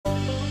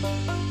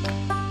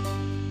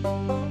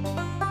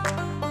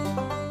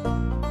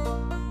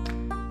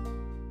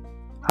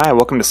Hi,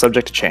 welcome to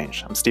Subject to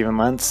Change. I'm Stephen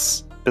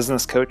Lentz,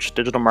 business coach,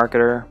 digital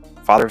marketer,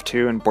 father of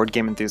two, and board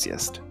game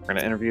enthusiast. We're going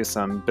to interview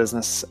some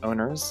business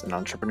owners and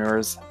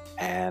entrepreneurs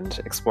and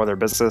explore their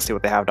businesses, see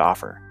what they have to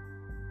offer.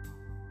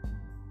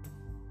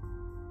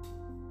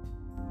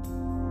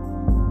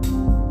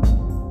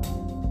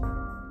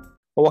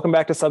 Well, welcome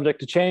back to Subject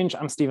to Change.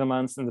 I'm Stephen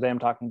Lentz, and today I'm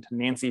talking to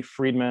Nancy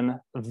Freedman,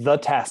 the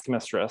Task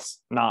Mistress,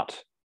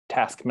 not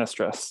Task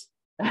Mistress.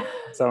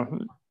 So,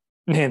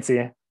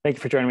 Nancy, thank you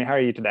for joining me. How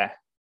are you today?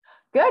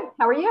 Good.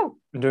 How are you?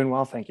 I'm doing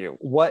well, thank you.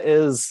 What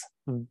is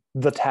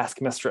the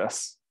Task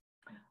Mistress?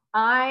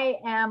 I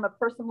am a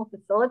personal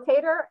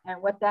facilitator,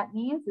 and what that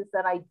means is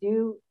that I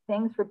do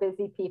things for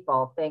busy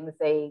people, things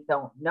they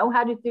don't know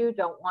how to do,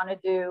 don't want to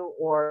do,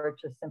 or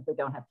just simply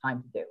don't have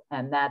time to do.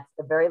 And that's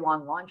a very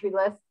long laundry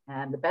list.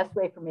 And the best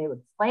way for me to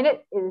explain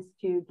it is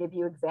to give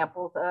you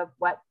examples of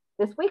what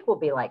this week will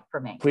be like for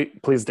me.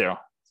 Please do.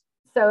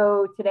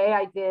 So today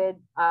I did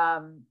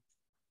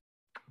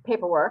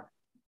paperwork.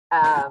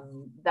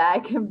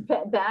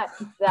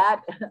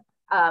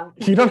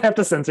 You don't have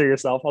to censor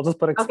yourself. I'll just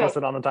put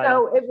explicit on the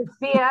title. So it was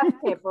BS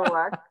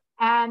paperwork,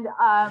 and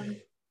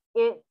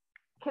it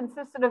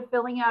consisted of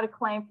filling out a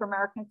claim for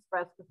American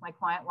Express because my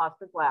client lost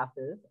her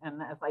glasses.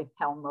 And as I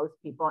tell most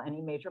people, any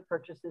major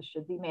purchases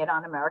should be made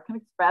on American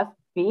Express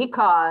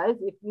because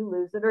if you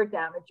lose it or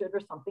damage it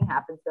or something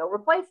happens, they'll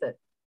replace it.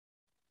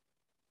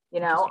 You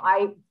know,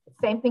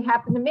 same thing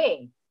happened to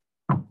me.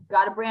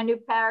 Got a brand new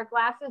pair of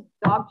glasses,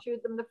 dog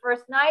chewed them the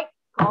first night,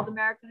 called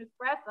American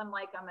Express. I'm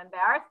like, I'm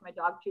embarrassed. My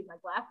dog chewed my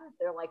glasses.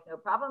 They're like, no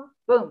problem.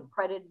 Boom,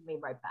 credited me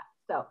right back.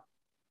 So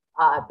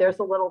there's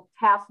a little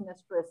task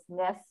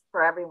mistress-ness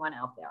for everyone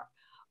out there.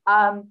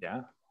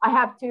 I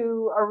have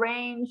to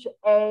arrange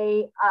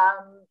a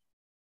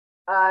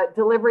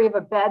delivery of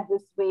a bed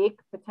this week,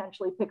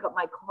 potentially pick up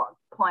my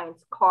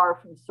client's car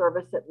from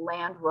service at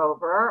Land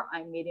Rover.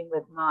 I'm meeting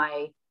with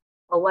my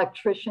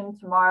electrician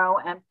tomorrow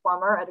and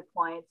plumber at a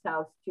client's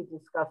house to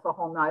discuss a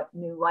whole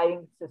new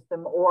lighting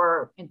system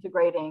or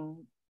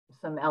integrating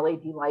some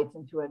LED lights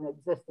into an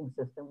existing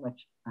system,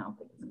 which I don't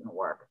think is going to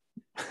work.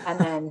 And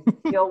then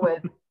deal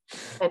with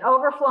an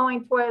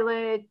overflowing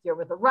toilet, deal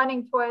with a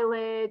running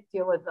toilet,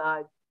 deal with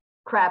a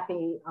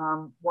crappy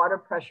water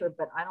pressure,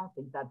 but I don't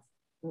think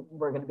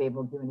we're going to be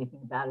able to do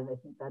anything about it. I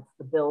think that's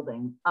the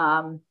building.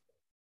 And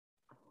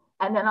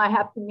then I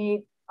have to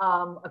meet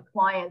a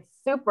client's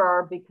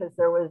super because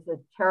there was a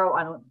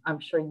terrible, I'm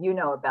sure you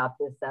know about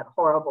this, that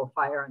horrible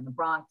fire in the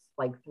Bronx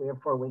like 3 or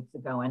 4 weeks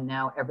ago. And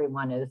now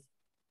everyone is,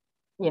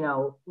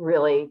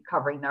 really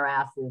covering their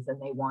asses and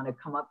they want to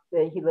come up.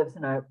 He lives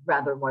in a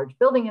rather large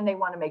building and they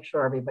want to make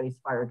sure everybody's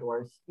fire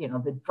doors,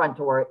 the front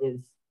door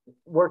is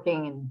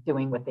working and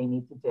doing what they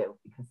need to do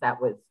because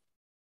that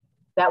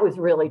was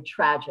really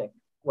tragic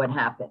what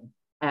happened.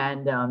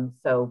 And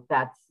so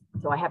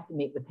I have to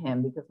meet with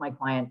him because my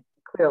client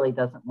clearly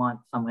doesn't want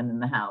someone in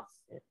the house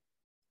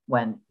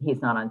when he's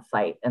not on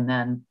site. And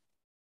then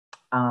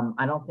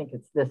I don't think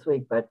it's this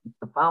week, but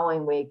the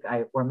following week,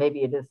 or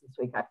maybe it is this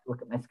week, I have to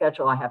look at my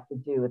schedule. I have to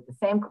do with the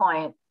same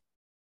client.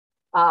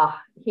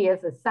 He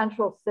has a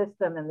central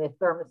system and the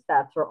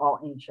thermostats are all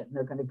ancient and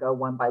they're going to go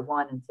one by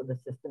one. And so the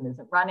system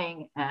isn't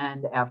running.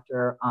 And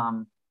after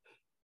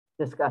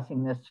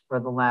discussing this for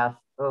the last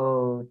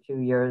 2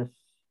 years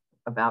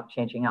about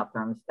changing out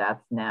thermostats,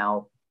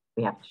 now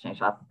we have to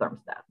change out the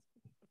thermostats.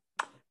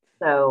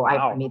 So I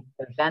have to meet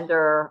the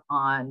vendor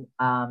on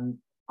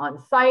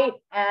site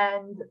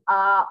and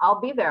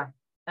I'll be there.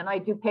 And I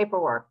do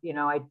paperwork.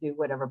 I do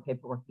whatever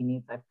paperwork he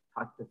needs. I've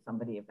talked to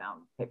somebody about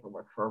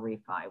paperwork for a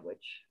refi,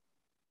 which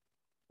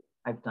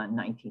I've done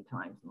 19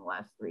 times in the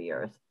last 3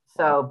 years.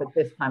 So, but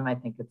this time I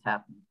think it's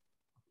happening.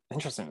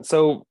 Interesting.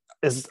 So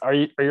are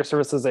your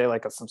services a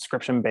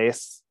subscription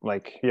base?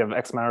 Like you have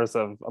X amounts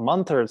of a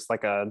month, or it's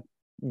like a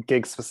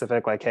gig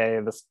specific, like, hey,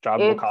 this job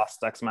will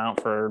cost X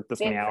amount for this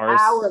many hours?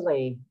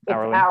 Hourly. It's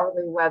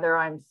hourly, whether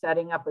I'm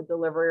setting up a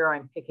delivery or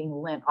I'm picking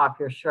lint off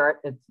your shirt.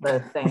 It's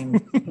the same.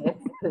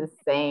 It's the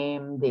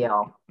same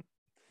deal.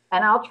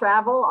 And I'll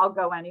travel. I'll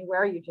go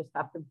anywhere. You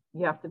have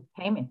to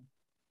pay me.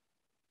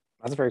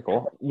 That's very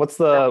cool.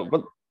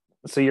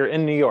 So you're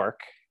in New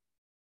York,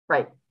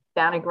 right?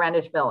 Down in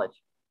Greenwich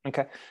Village.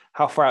 Okay.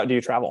 How far out do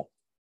you travel?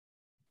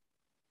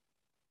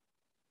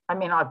 I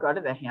mean, I'll go to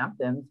the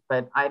Hamptons,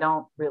 but I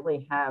don't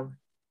really have,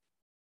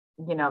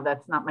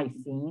 that's not my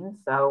scene.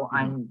 So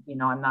I'm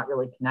not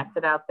really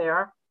connected out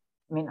there.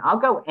 I mean, I'll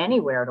go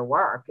anywhere to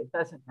work. It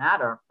doesn't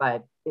matter,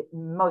 but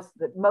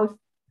mostly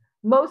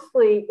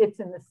it's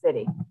in the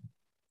city.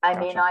 I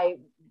mean,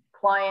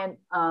 client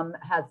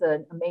has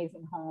an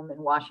amazing home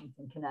in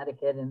Washington,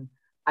 Connecticut, and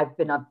I've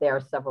been up there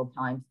several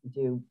times to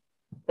do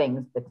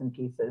things, bits and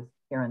pieces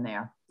here and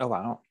there. Oh,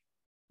 wow.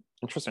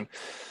 Interesting.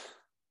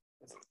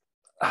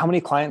 How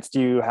many clients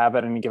do you have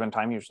at any given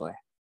time usually?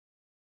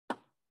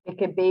 It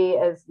could be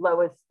as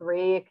low as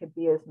 3. It could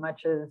be as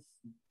much as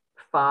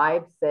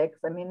 5, 6.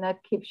 I mean,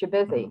 that keeps you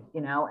busy.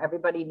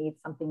 Everybody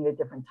needs something at a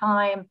different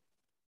time.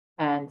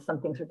 And some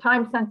things are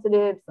time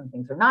sensitive. Some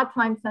things are not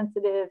time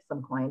sensitive.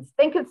 Some clients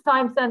think it's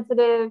time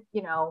sensitive.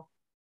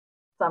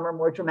 some are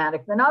more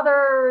dramatic than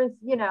others,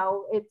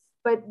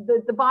 but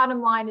the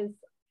bottom line is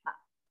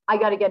I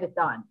got to get it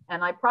done,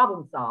 and I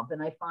problem solve,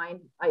 and I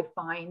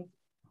find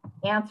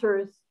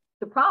answers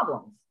to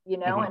problems,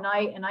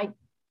 mm-hmm. and I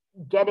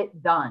get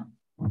it done.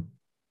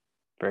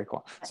 Very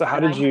cool. So how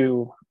did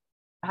you,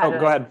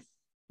 go ahead.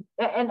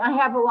 And I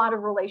have a lot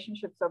of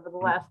relationships over the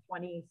last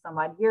 20 some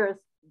odd years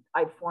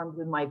I've formed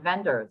with my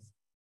vendors.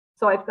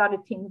 So I've got a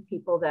team of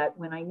people that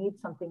when I need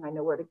something, I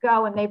know where to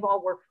go, and they've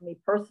all worked for me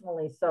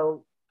personally.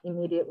 So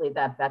immediately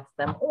that vets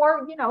them.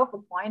 Or, if a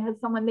client has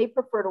someone they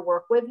prefer to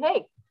work with,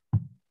 hey,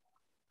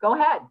 go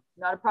ahead,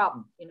 not a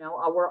problem.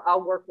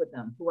 I'll work with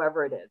them,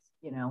 whoever it is.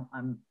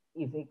 I'm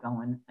easy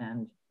going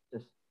and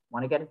just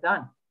want to get it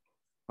done.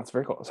 That's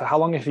very cool. So how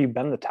long have you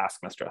been the Task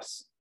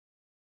Mistress?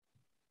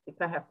 I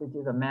think I have to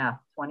do the math,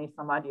 20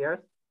 some odd years.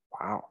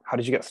 Wow. How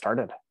did you get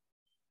started?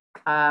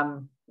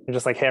 You're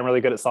just like, hey, I'm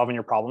really good at solving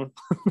your problem.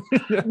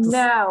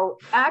 No,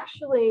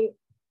 actually,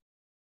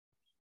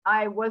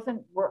 I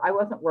wasn't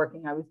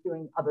working. I was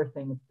doing other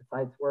things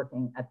besides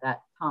working at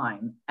that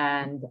time.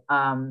 And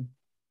I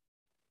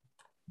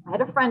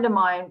had a friend of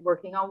mine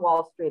working on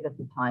Wall Street at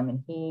the time,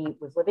 and he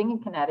was living in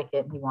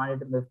Connecticut and he wanted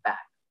to move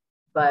back.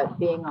 But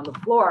being on the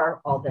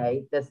floor all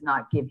day does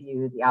not give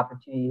you the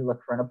opportunity to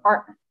look for an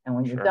apartment. And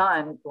when you're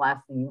done, the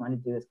last thing you want to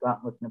do is go out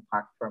and look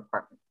for an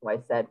apartment. So I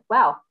said,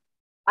 well,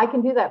 I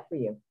can do that for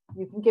you.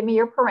 You can give me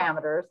your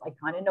parameters. I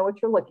kind of know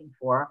what you're looking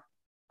for.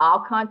 I'll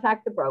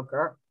contact the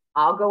broker.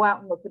 I'll go out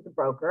and look at the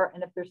broker.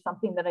 And if there's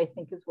something that I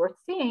think is worth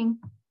seeing,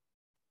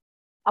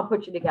 I'll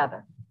put you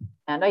together.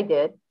 And I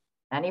did.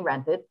 And he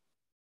rented.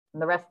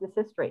 And the rest is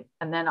history.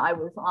 And then I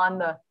was on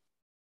the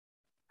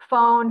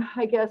phone,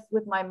 I guess,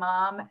 with my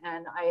mom.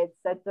 And I had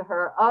said to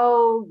her,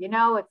 oh,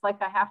 it's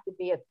like I have to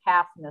be a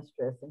task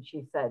mistress. And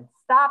she said,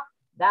 stop.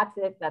 That's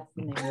it. That's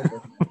the name of the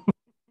business.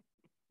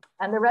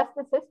 And the rest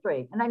is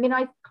history. And I mean, I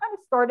kind of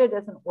started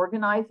as an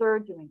organizer,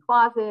 doing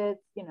closets,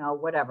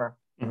 whatever.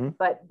 Mm-hmm.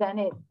 But then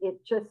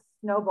it just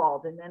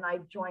snowballed. And then I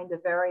joined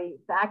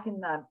back in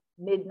the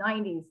mid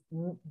 90s,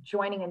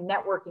 joining a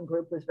networking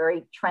group was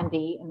very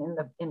trendy and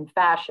in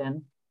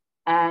fashion.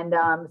 And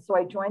so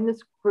I joined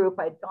this group.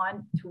 I'd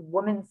gone to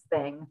Women's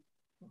Thing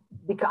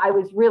because I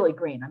was really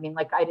green. I mean,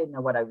 like I didn't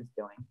know what I was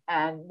doing.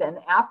 And then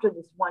after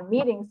this one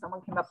meeting,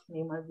 someone came up to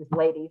me, one of these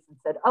ladies, and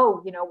said,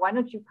 oh, why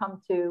don't you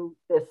come to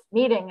this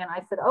meeting? And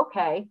I said,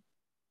 okay.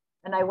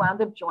 And I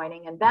wound up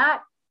joining. And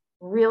that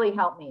really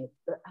helped me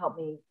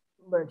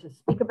learn to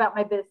speak about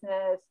my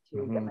business, to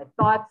mm-hmm. get my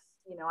thoughts.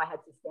 I had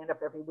to stand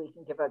up every week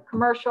and give a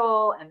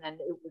commercial. And then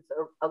it was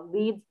a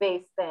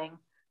leads-based thing.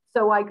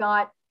 So I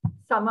got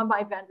some of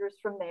my vendors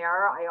from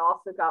there. I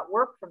also got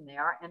work from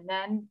there. And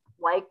then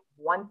like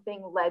one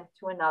thing led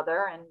to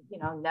another, and,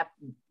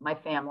 my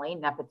family,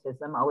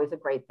 nepotism, always a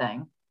great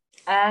thing.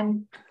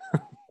 And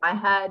I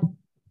had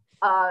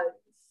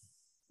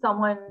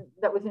someone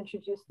that was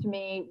introduced to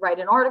me write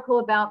an article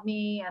about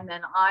me. And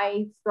then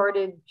I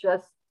started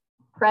just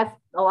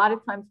a lot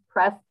of times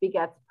press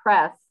begets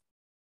press.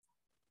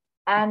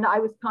 And I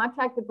was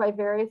contacted by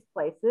various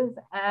places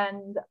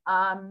and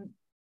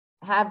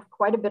have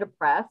quite a bit of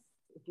press.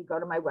 If you go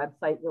to my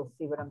website, you'll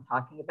see what I'm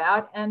talking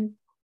about. And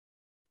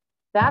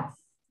that's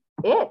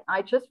it.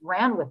 I just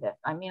ran with it.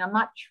 I mean, I'm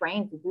not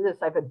trained to do this.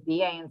 I have a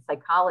BA in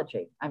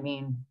psychology. I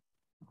mean,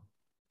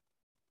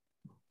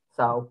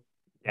 so.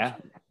 Yeah.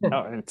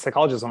 No, and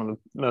psychology is one of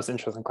the most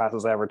interesting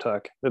classes I ever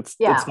took. It's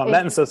fun.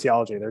 That and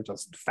sociology, they're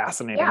just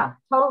fascinating. Yeah,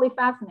 totally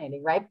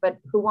fascinating, right? But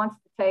who wants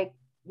to take,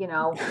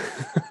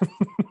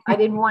 I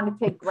didn't want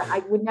to take, I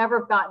would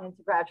never have gotten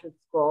into graduate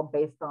school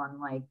based on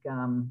like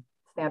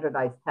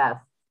standardized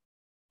tests.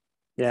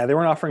 Yeah, they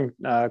weren't offering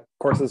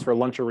courses for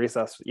lunch or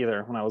recess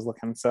either when I was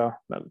looking. So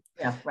that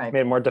made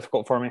it more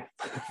difficult for me.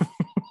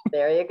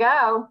 There you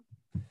go.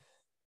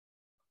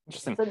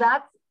 Interesting. So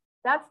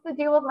that's the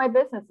deal with my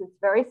business. It's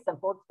very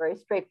simple. It's very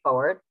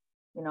straightforward.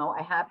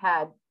 I have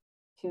had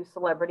 2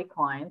 celebrity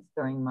clients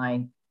during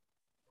my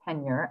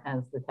tenure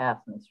as the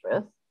Task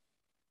Mistress,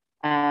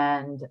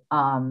 and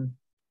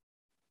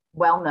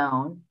well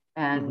known,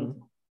 and mm-hmm.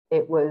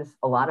 it was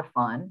a lot of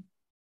fun.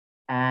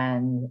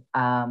 And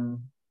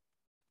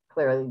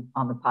clearly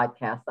on the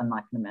podcast, I'm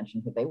not going to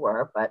mention who they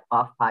were, but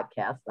off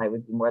podcast, I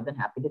would be more than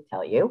happy to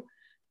tell you.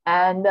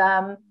 And,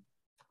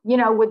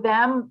 with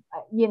them,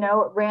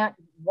 ran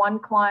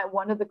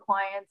one of the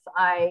clients,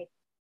 I,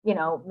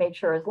 made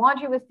sure his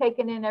laundry was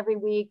taken in every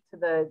week to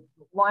the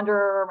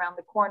launderer around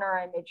the corner.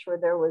 I made sure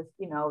there was,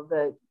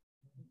 the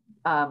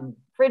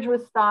fridge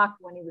was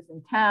stocked when he was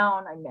in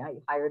town. I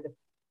hired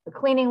a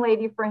cleaning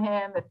lady for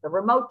him. If the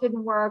remote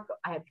didn't work,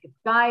 I had to get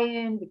the guy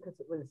in because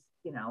it was,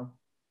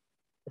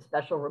 a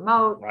special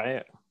remote.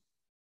 Right.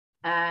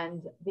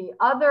 And the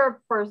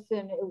other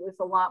person, it was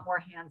a lot more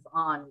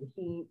hands-on.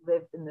 He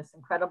lived in this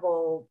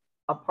incredible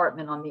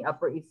apartment on the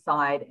Upper East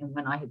Side. And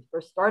when I had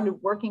first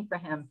started working for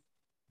him,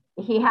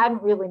 he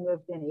hadn't really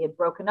moved in. He had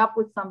broken up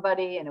with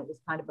somebody and it was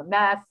kind of a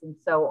mess. And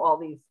so all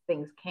these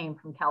things came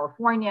from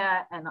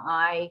California. And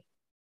I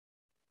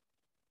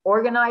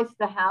organized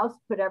the house,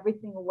 put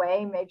everything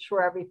away, made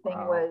sure everything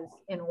was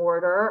in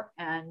order.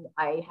 And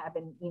I have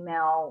an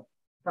email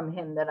from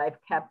him that I've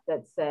kept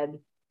that said,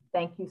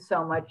 "Thank you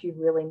so much. You've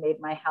really made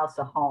my house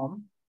a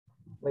home,"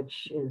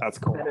 which is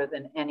better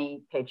than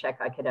any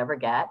paycheck I could ever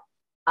get.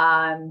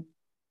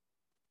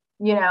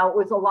 You know, it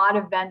was a lot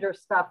of vendor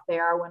stuff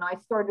there. When I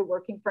started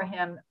working for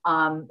him,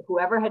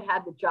 whoever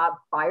had the job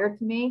prior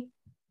to me,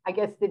 I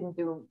guess didn't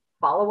do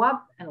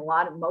follow-up, and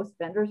most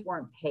vendors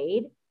weren't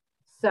paid.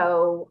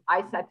 So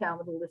I sat down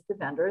with a list of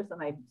vendors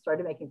and I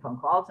started making phone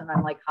calls, and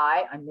I'm like,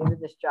 "Hi, I'm new to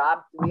this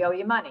job. We owe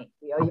you money.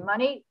 We owe you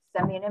money.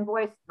 Send me an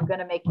invoice. I'm going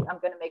to make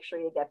sure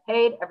you get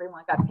paid."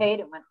 Everyone got paid.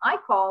 And when I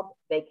called,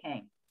 they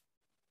came.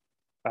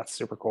 That's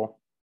super cool.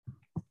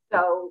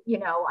 So, you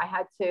know,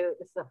 this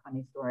is a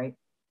funny story.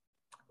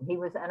 He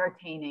was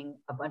entertaining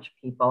a bunch of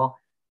people,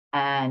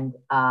 and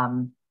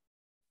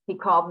he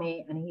called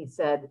me and he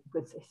said, it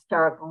was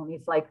hysterical. And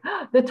he's like,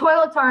 "The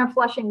toilets aren't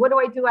flushing. What do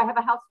I do? I have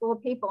a house full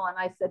of people." And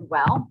I said,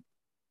 "Well,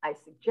 I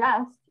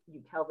suggest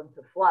you tell them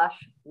to flush,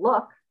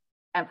 look,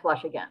 and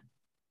flush again."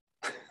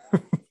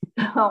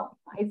 So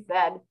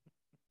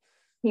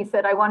he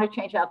said, "I want to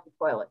change out the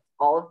toilets."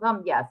 All of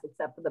them? Yes,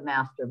 except for the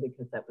master,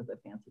 because that was a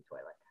fancy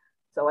toilet.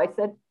 So I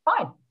said,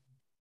 "Fine."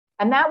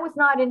 And that was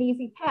not an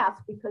easy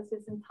task, because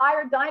his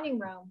entire dining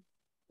room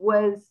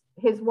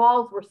his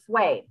walls were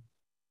suede.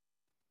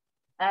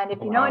 And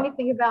if you know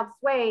anything about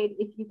suede,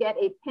 if you get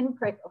a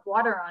pinprick of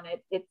water on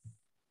it, it's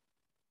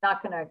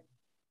not going to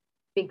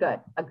be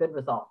a good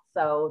result.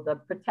 So the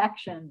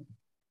protection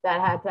that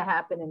had to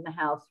happen in the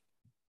house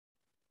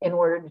in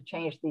order to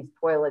change these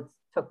toilets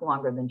took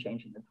longer than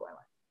changing the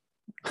toilet.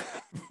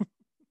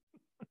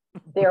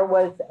 There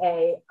was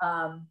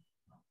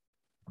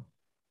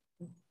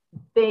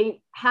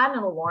they had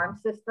an alarm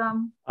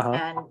system,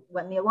 and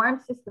when the alarm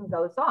system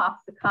goes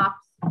off, the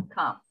cops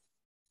come.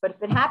 But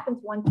if it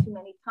happens one too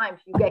many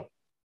times, you get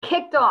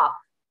kicked off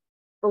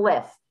the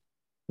list.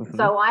 Mm-hmm.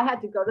 So I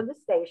had to go to the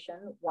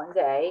station one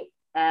day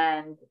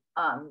and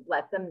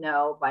let them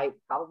know, by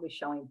probably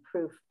showing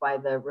proof by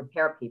the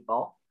repair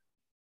people,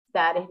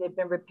 that it had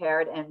been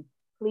repaired, and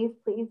please,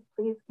 please,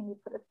 please, can you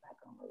put us back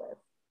on the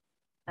list?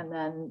 And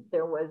then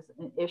there was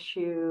an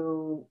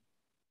issue,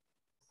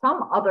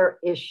 some other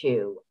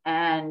issue,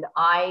 and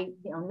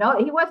no,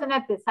 he wasn't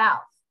at this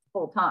house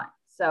full time.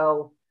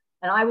 So,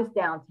 and I was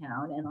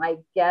downtown, and I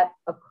get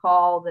a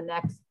call the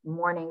next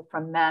morning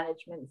from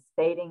management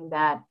stating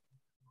that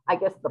I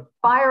guess the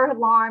fire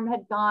alarm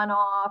had gone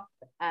off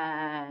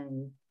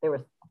and there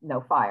was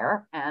no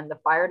fire, and the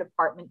fire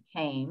department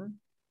came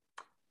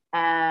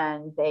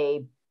and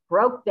they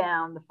broke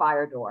down the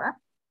fire door.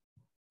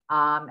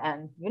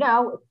 And you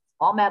know, it's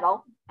all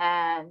metal,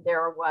 and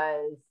there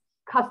was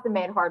custom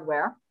made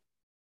hardware,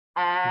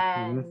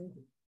 and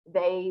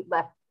they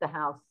left the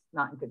house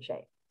not in good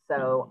shape.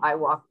 So I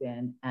walked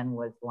in and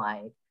was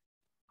like,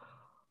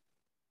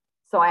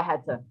 so I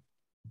had to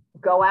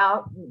go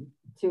out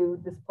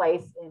to this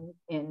place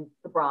in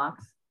the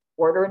Bronx,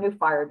 order a new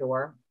fire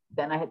door.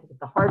 Then I had to get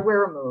the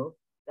hardware removed.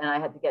 Then I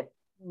had to get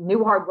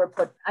new hardware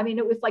put. I mean,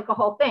 it was like a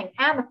whole thing.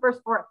 And the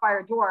first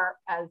fire door,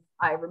 as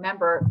I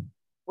remember,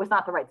 was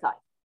not the right size.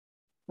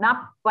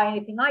 Not by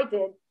anything I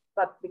did,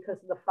 but because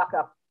of the fuck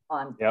up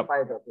on the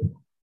fire door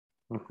people.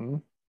 Mm-hmm.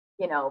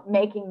 You know,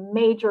 making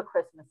major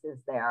Christmases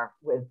there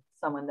with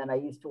someone that I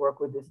used to work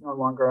with, who's no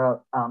longer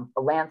a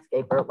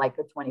landscaper, like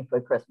a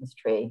 20-foot Christmas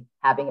tree,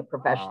 having it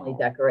professionally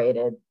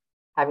decorated,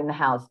 having the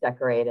house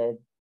decorated,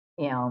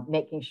 you know,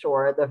 making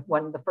sure that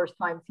one of the first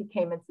times he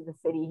came into the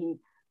city, he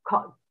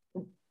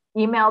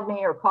emailed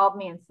me or called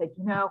me and said,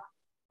 you know,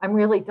 I'm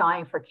really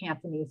dying for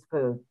Cantonese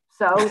food.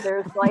 So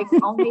there's like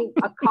only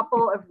a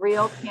couple of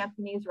real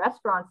Cantonese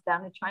restaurants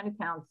down in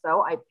Chinatown.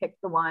 So I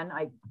picked the one.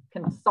 I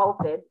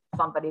consulted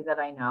somebody that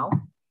I know,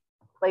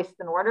 placed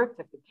an order,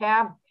 took a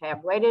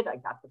cab waited. I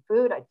got the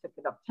food. I took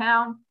it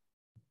uptown,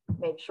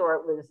 made sure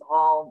it was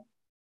all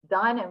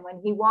done. And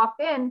when he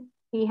walked in,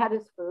 he had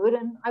his food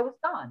and I was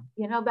gone.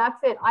 You know,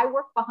 that's it. I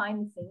work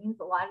behind the scenes.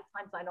 A lot of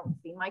times I don't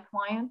see my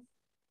clients,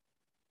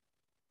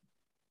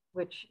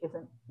 which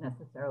isn't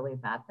necessarily a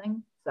bad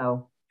thing.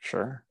 So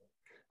sure.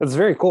 It's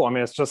very cool. I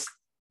mean, it's just,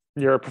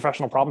 you're a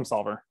professional problem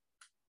solver.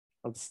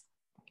 That's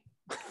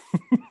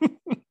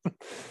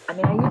I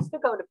mean, I used to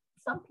go to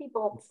some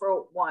people for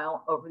a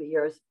while over the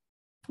years.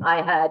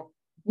 I had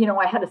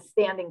a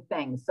standing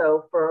thing.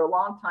 So for a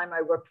long time,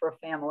 I worked for a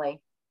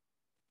family.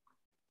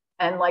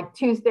 And like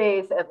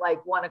Tuesdays at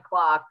like 1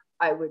 o'clock,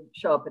 I would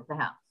show up at the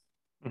house.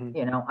 Mm-hmm.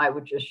 You know, I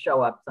would just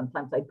show up.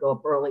 Sometimes I'd go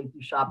up early,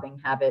 do shopping,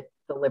 have it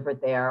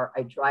delivered there.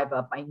 I drive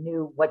up. I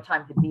knew what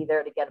time to be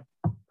there to get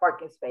a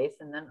parking space.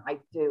 And then I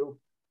do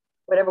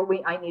whatever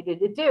I needed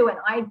to do. And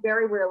I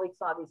very rarely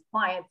saw these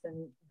clients.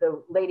 And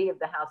the lady of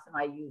the house and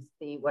I used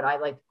what I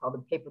like to call the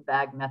paper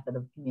bag method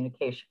of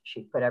communication.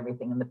 She put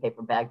everything in the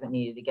paper bag that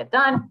needed to get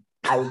done.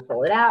 I would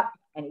pull it out.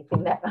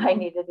 Anything that I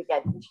needed to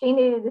get, she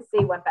needed to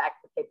see, went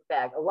back to the paper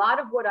bag. A lot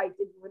of what I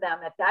did for them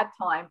at that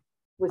time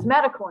was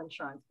medical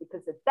insurance,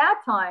 because at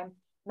that time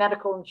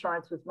medical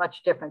insurance was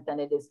much different than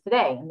it is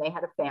today. And they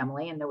had a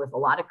family, and there was a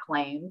lot of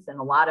claims and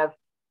a lot of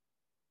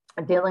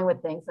dealing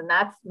with things. And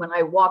that's when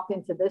I walked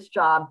into this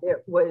job,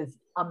 it was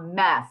a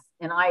mess.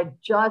 And I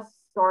just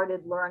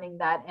started learning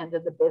that end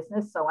of the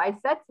business. So I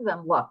said to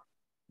them, look,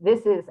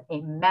 this is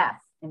a mess.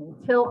 And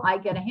until I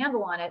get a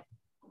handle on it,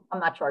 I'm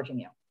not charging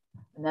you.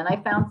 And then I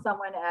found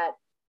someone at,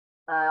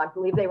 I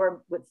believe they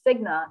were with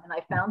Cigna, and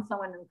I found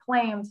someone in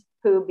claims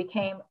who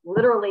became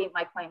literally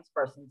my claims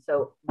person.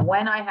 So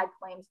when I had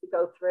claims to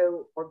go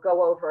through or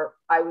go over,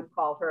 I would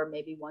call her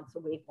maybe once a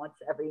week, once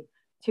every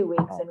 2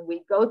 weeks, and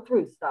we'd go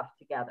through stuff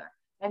together.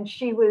 And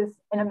she was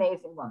an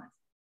amazing woman.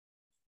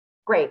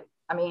 Great.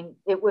 I mean,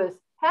 it was,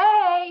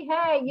 hey,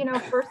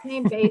 first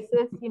name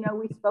basis,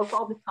 we spoke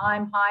all the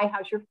time. Hi,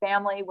 how's your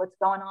family? What's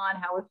going on?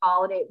 How was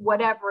holiday?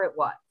 Whatever it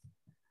was.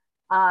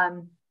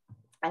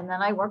 And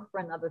then I worked for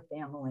another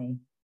family,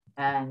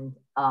 and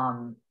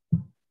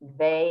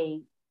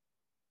they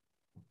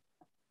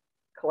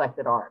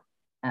collected art,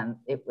 and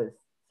it was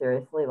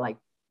seriously like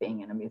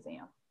being in a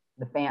museum.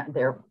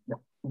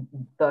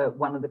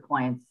 One of the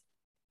clients'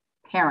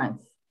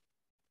 parents'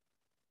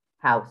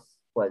 house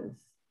was,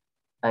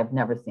 I've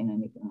never seen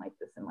anything like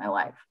this in my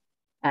life.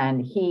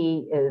 And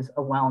he is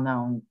a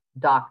well-known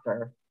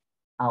doctor.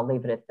 I'll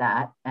leave it at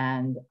that.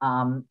 And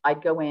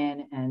I'd go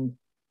in and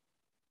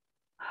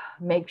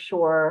make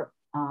sure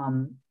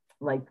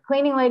like the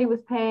cleaning lady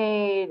was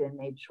paid, and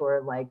made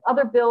sure like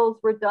other bills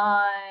were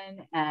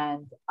done,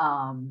 and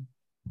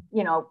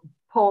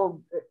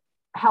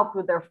helped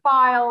with their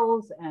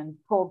files, and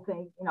pulled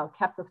things,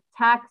 kept the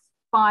tax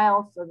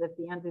file, so that at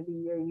the end of the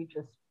year you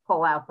just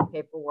pull out the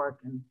paperwork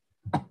and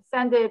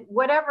send it.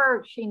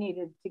 Whatever she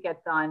needed to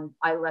get done,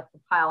 I left the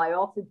pile. I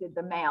also did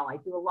the mail. I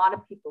do a lot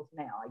of people's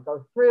mail. I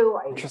go through,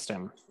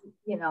 Interesting.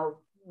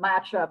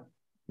 Match up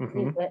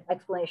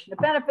explanation of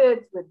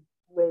benefits with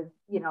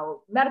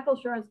medical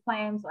insurance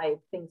claims.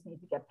 Things need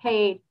to get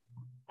paid.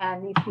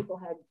 And these people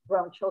had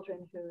grown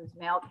children whose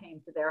mail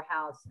came to their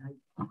house, and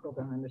I still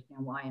don't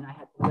understand why. And I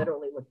had to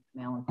literally look at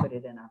the mail and put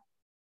it in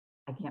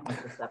I can't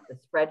make this up, the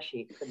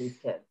spreadsheet for these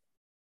kids.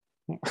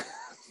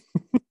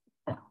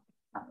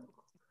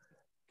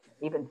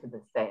 Even to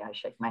this day, I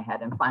shake my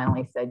head and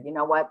finally said, you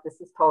know what,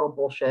 this is total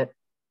bullshit.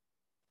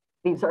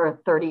 These are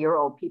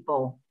 30-year-old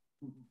people.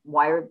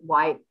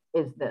 Why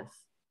is this?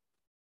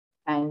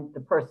 And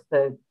the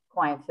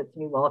client said to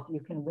me, well, if you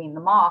can wean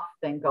them off,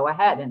 then go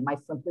ahead. And I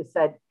simply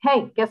said,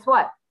 hey, guess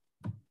what?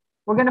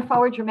 We're going to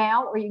forward your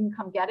mail, or you can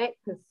come get it,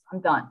 because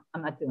I'm done.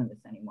 I'm not doing this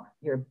anymore.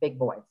 You're big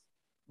boys.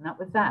 And that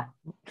was that.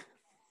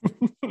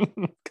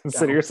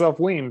 Consider yourself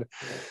weaned.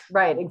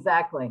 Right.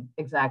 Exactly.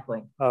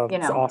 Oh,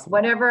 awesome.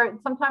 Whatever.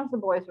 Sometimes the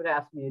boys would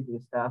ask me to do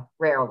stuff,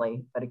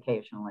 rarely, but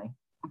occasionally,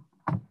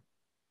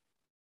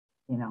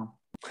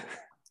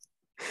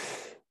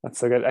 That's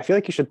so good. I feel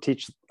like you should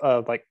teach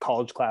like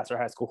college class or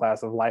high school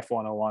class of Life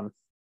 101.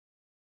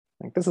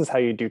 Like, this is how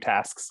you do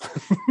tasks.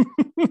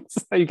 This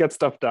is how you get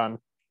stuff done.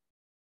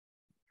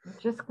 You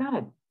just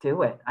gotta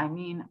do it. I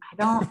mean,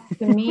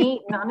 to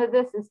me, none of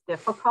this is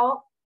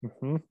difficult.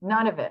 Mm-hmm.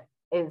 None of it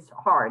is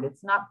hard.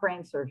 It's not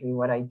brain surgery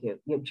what I do.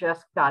 You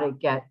just gotta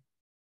get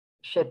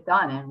shit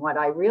done. And what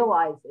I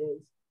realize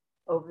is,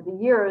 over the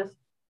years,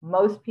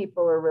 most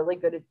people are really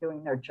good at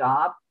doing their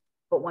job,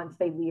 but once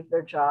they leave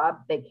their job,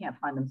 they can't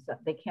find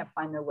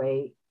their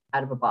way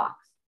out of a box.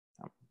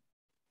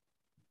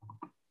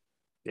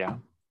 Yeah.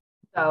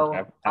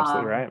 So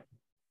absolutely right.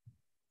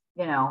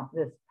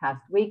 This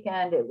past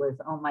weekend, it was,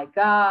 oh my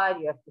God,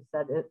 you have to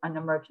set an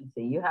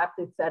emergency. You have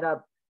to set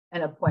up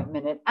an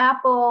appointment at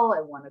Apple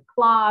at 1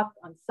 o'clock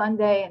on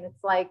Sunday. And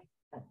it's like,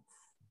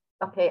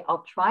 okay,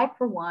 I'll try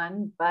for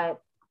one,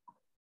 but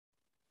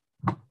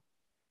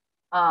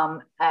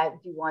do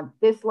you want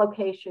this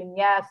location?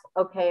 Yes.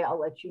 Okay, I'll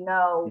let you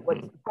know. Mm-hmm.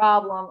 What's the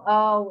problem?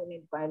 Oh, we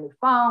need to buy a new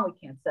phone. We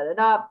can't set it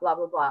up, blah,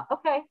 blah, blah.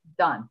 Okay,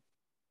 done.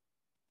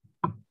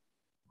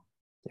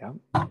 Yeah.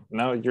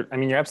 No, you're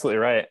absolutely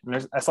right.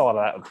 And I saw a lot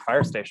of that with the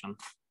fire station.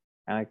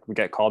 And we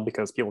get called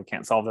because people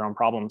can't solve their own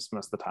problems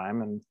most of the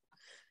time. And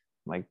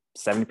like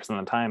 70%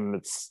 of the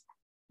time,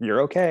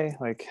 you're okay.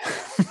 Like,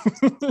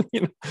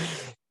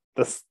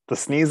 the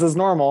sneeze is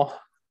normal.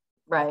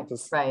 Right.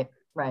 Because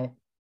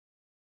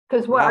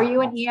are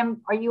you an EMS,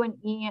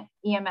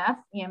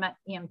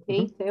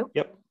 EMT too?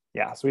 Yep.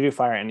 Yeah. So we do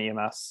fire and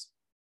EMS.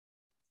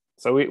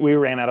 So we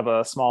ran out of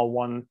a small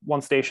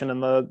one station in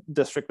the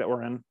district that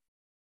we're in,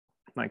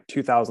 like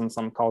 2,000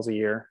 some calls a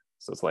year.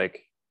 So it's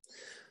like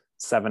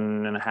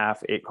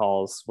 7.5, 8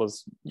 calls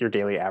was your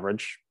daily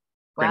average.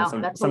 Wow,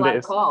 that's a lot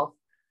of calls.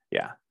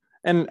 Yeah.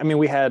 And I mean,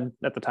 we had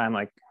at the time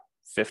like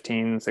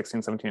 15,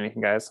 16, 17,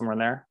 18 guys, somewhere in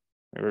there.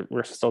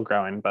 We're still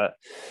growing, but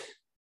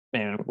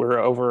we're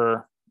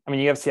over. I mean,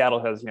 you have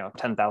Seattle has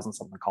 10,000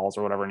 something calls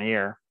or whatever in a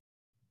year,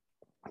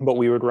 but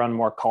we would run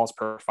more calls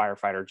per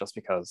firefighter just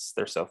because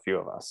there's so few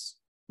of us.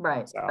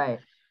 Right. So, right.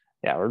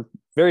 Yeah, we're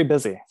very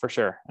busy for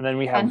sure. And then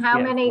we have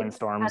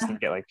windstorms and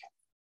get like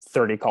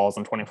 30 calls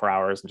in 24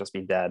 hours and just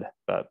be dead.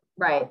 But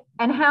right.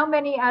 And how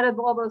many out of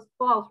all those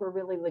calls were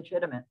really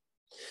legitimate?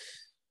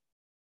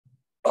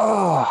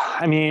 Oh,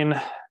 I mean,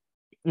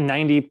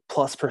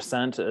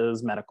 90+%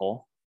 is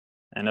medical.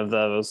 And of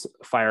those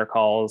fire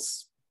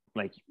calls,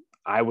 like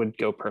I would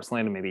go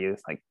personally to maybe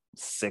like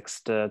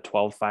 6 to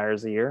 12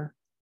 fires a year,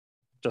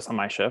 just on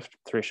my shift,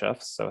 3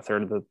 shifts. So a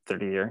third of the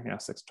 30 year,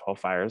 6 to 12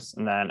 fires.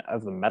 And then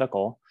of the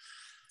medical,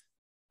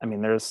 I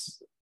mean,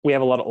 we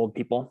have a lot of old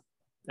people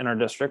in our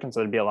district. And so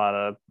there'd be a lot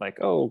of like,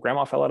 oh,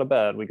 grandma fell out of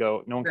bed. We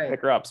go, no one can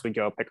pick her up. So we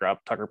go pick her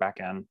up, tuck her back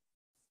in.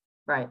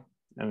 Right.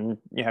 And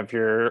you have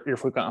your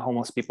frequent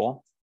homeless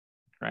people,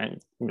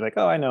 right? You'd be like,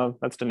 oh, I know,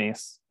 that's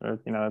Denise. Or,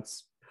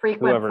 it's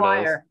frequent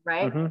flyer,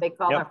 right? Mm-hmm. They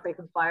call them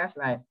frequent flyers,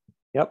 right?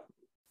 Yep.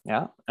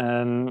 Yeah.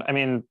 And I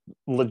mean,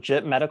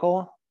 legit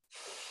medical,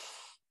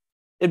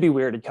 it'd be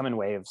weird. It'd come in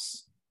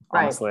waves,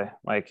 honestly. Right.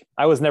 Like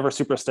I was never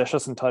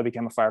superstitious until I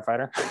became a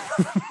firefighter.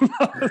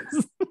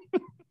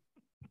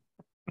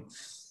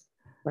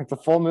 Like the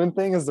full moon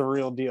thing is the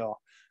real deal.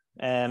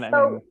 And I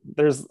mean,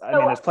 there's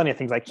plenty of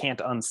things I can't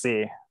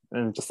unsee.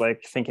 And just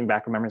like thinking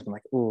back on memories, I'm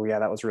like, oh yeah,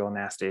 that was real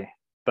nasty.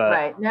 But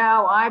right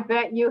now, I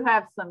bet you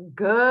have some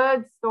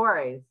good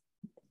stories.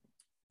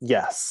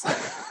 Yes.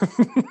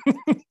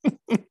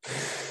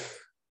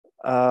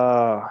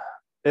 I'll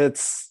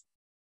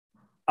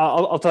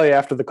tell you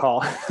after the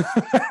call.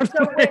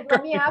 So wait,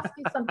 let me ask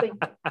you something.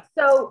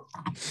 So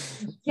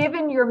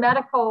given your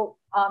medical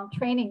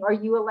training, are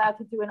you allowed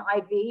to do an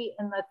IV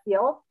in the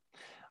field?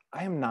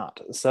 I am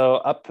not. So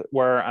up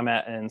where I'm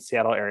at in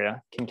Seattle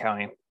area, King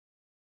County,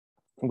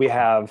 we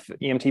have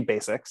EMT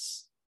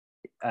basics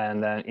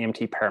and then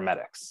EMT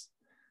paramedics.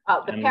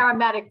 Oh, the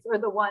paramedics are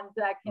the ones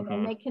that can,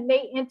 mm-hmm. and can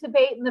they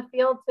intubate in the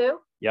field too?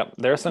 Yep,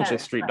 they're essentially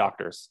street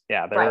doctors.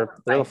 Yeah, they're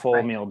the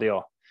full meal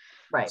deal.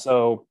 Right.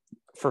 So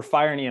for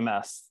fire and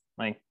EMS,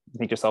 like you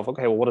think to yourself,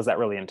 okay, well, what does that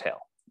really entail?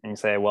 And you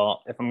say,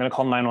 well, if I'm going to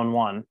call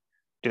 911,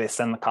 do they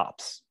send the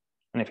cops?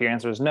 And if your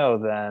answer is no,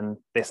 then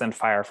they send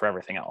fire for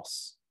everything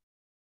else.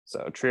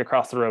 So tree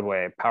across the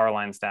roadway, power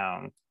lines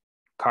down,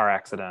 car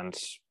accident,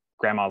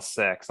 grandma's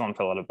sick, someone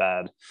fell out of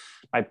bed,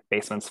 my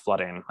basement's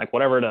flooding, like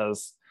whatever it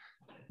is,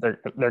 they're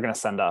going to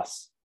send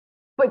us.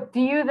 But do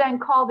you then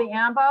call the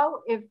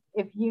AMBO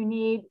if you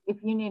need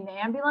an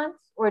ambulance,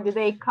 or do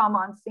they come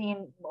on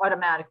scene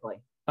automatically?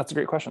 That's a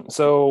great question.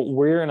 So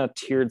we're in a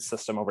tiered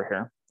system over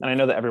here, and I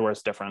know that everywhere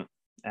is different,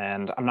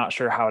 and I'm not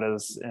sure how it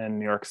is in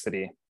New York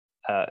City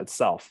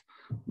itself,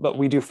 but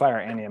we do fire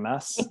and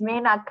EMS. It may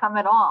not come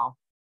at all.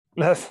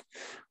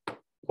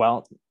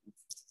 Well,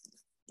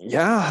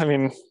 yeah, I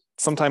mean,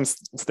 sometimes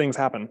things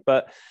happen,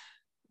 but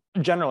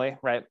generally,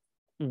 right,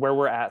 where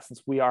we're at,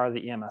 since we are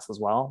the EMS as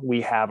well,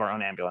 we have our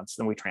own ambulance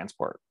and we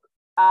transport.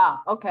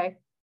 Ah, okay.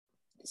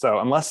 So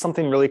unless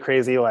something really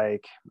crazy,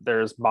 like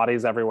there's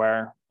bodies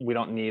everywhere, we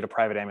don't need a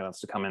private ambulance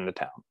to come into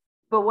town.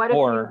 But what if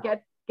you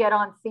get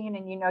on scene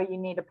and you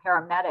need a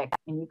paramedic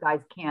and you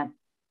guys can't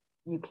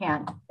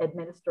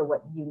administer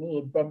what you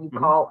need, then you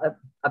call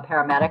a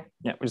paramedic?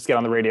 Yeah, we just get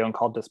on the radio and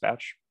call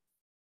dispatch.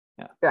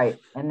 Yeah. Right.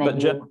 And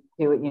then you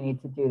do what you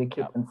need to do to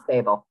keep them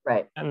stable.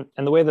 Right. And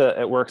the way that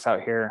it works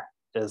out here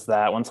is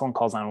that when someone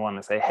calls 911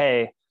 and say,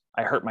 hey,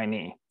 I hurt my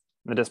knee,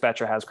 the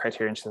dispatcher has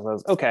criteria and she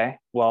says, okay,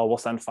 well, we'll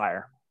send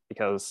fire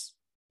because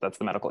that's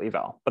the medical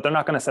eval. But they're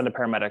not going to send a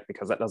paramedic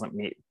because that doesn't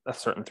meet a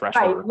certain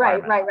threshold.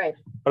 Right.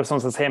 But if someone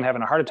says, hey, I'm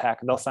having a heart attack,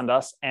 they'll send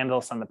us and they'll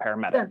send the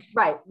paramedic.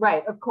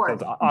 Right, of course.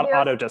 So it's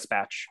auto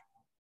dispatch.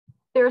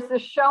 There's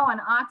this show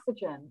on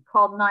Oxygen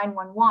called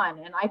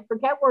 911, and I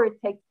forget where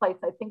it takes place.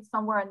 I think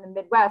somewhere in the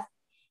Midwest.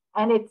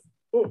 And it's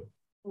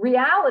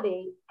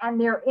reality, and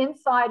they're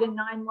inside a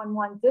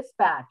 911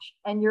 dispatch,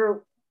 and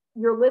you're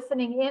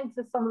listening in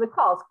to some of the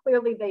calls.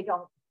 Clearly, they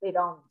don't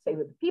say who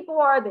the people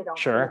are. They don't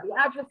say who the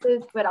address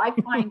is, but I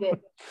find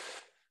it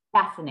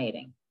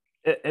fascinating.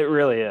 It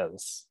really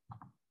is.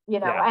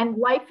 And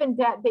life and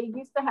death, they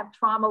used to have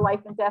trauma,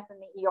 life and death in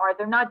the ER.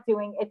 They're not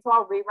doing, it's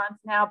all reruns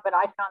now, but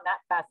I found that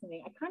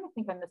fascinating. I kind of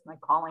think I missed my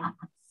calling,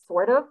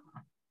 sort of.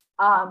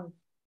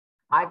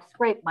 I've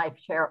scraped my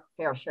fair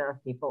share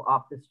of people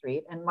off the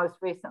street. And most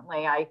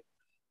recently, I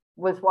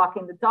was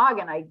walking the dog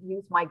and I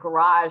used my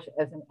garage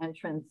as an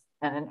entrance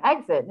and an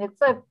exit. And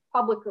it's a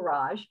public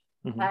garage.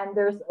 Mm-hmm. And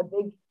there's a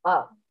big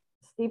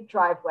steep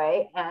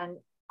driveway. And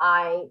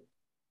I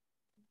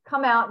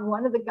come out and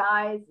one of the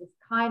guys is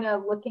kind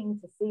of looking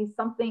to see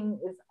something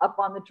is up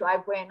on the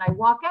driveway. And I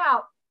walk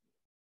out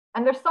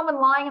and there's someone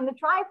lying in the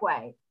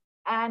driveway.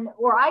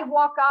 Or I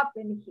walk up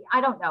and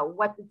I don't know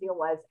what the deal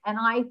was. And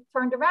I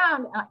turned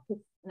around,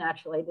 because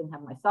naturally I didn't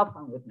have my cell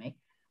phone with me.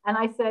 And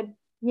I said,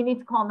 you need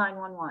to call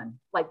 911,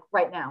 like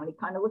right now. And he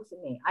kind of looks at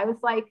me. I was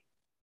like,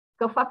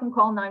 go fucking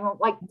call 911,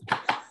 like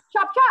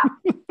chop, chop.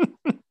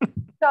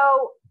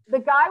 So the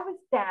guy was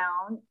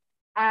down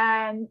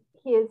and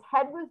his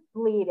head was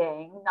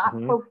bleeding, not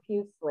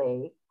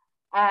profusely.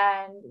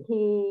 And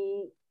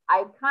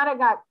I kind of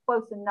got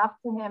close enough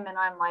to him and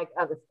I'm like,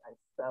 oh, this guy's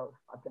so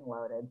fucking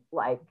loaded.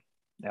 Like,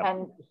 yep.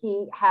 And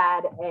he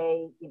had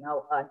an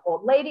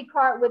old lady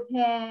cart with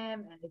him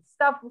and his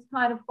stuff was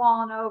kind of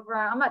falling over.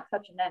 I'm not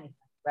touching anything,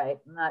 right?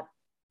 I'm not.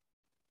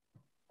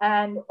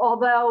 And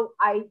although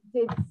I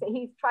did say,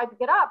 he tried to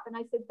get up, and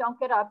I said, don't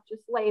get up,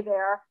 just lay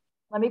there.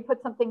 Let me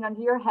put something under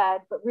your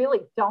head, but really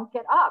don't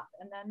get up.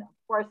 And then, of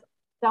course,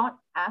 don't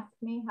ask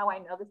me how I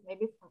know this.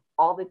 Maybe it's from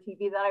all the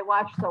TV that I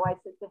watch. So I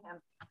said to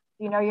him,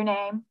 do you know your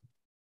name?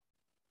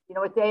 Do you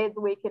know what day of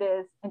the week it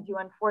is? And do you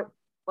unfortunately,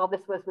 well,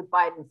 this was with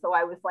Biden. So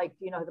I was like,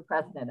 do you know who the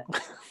president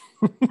is?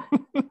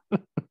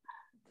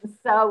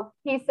 So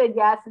he said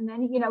yes, and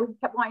then he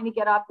kept wanting to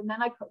get up, and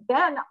then it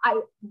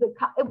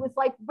was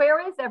like,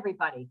 where is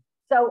everybody?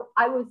 So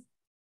I was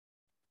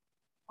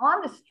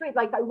on the street,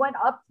 like I went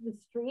up to the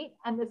street,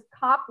 and this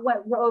cop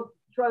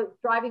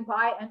driving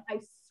by, and I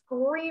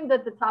screamed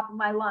at the top of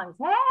my lungs,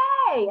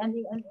 hey! And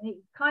he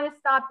kind of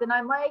stopped, and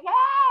I'm like,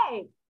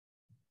 hey!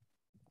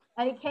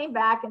 And he came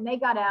back, and they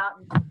got out,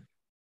 and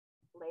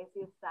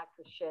laziest sack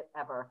of shit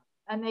ever.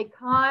 And they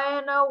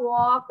kind of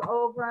walk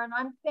over, and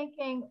I'm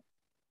thinking,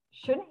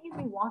 shouldn't you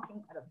be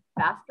walking at a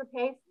faster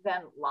pace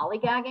than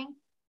lollygagging?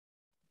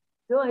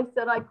 So I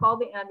said, I called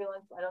the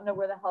ambulance. I don't know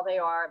where the hell they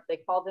are. They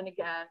called in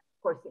again.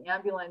 Of course, the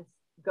ambulance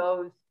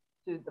goes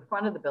to the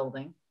front of the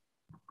building.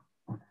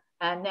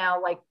 And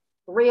now like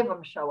 3 of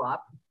them show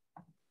up.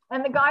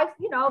 And the guys,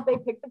 they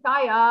pick the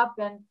guy up,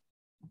 and,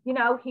 and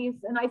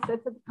I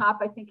said to the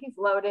cop, I think he's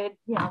loaded,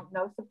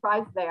 no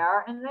surprise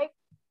there. And they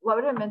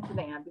loaded him into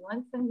the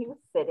ambulance, and he was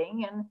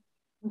sitting, and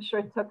I'm sure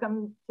it took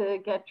him to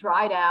get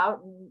dried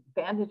out and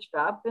bandaged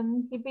up,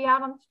 and he'd be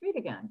out on the street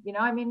again.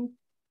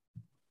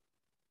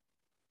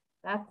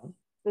 That's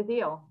the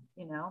deal.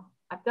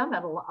 I've done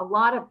that. A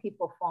lot of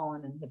people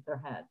fallen and hit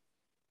their heads.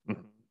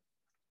 Mm-hmm.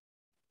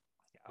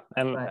 Yeah.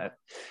 And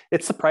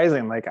it's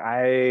surprising. Like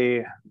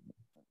I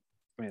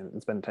mean,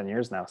 it's been 10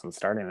 years now since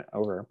starting it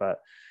over, but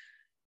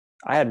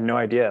I had no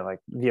idea like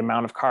the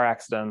amount of car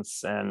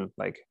accidents and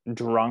like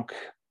drunk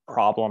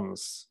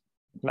problems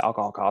that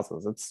alcohol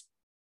causes. It's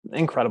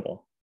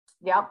incredible.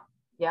 Yep.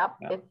 Yeah.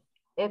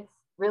 It's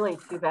really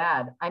too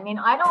bad. I mean,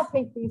 I don't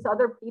think these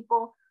other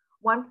people,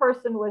 one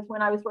person was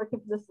when I was working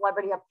for the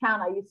Celebrity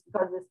Uptown, I used to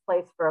go to this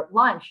place for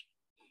lunch,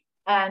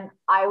 and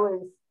I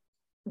was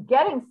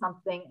getting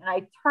something, and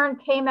I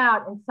came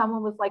out, and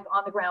someone was like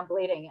on the ground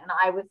bleeding. And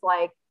I was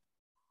like,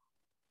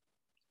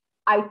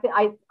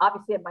 I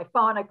obviously had my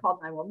phone. I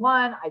called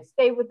 911. I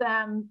stayed with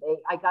them.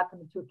 I got them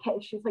into a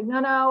cab. She's like,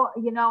 no,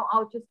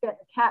 I'll just get in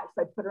a cab.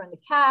 So I put her in the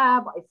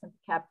cab. I sent the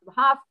cab to the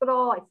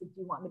hospital. I said,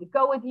 do you want me to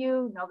go with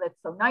you? No,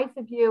 that's so nice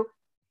of you.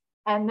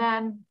 And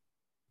then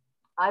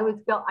I was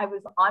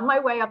on my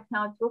way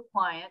uptown to a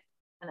client,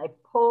 and I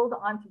pulled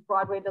onto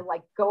Broadway to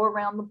like go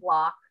around the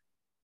block,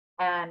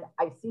 and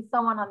I see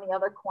someone on the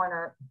other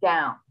corner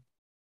down.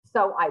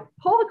 So I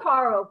pull the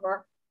car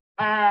over,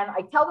 and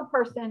I tell the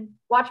person,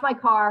 watch my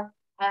car.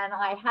 And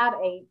I had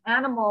a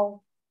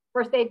animal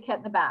first aid kit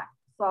in the back.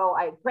 So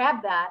I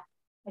grabbed that,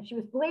 and she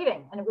was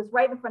bleeding, and it was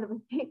right in front of a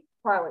pig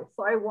parlor.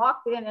 So I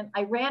walked in, and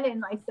I ran in,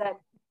 and I said,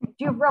 do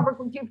you have gloves?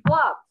 Do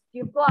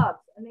you have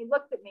gloves? And they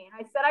looked at me,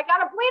 and I said, I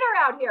got a bleeder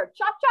out here,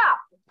 chop, chop.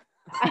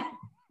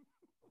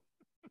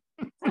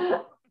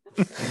 So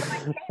I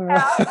came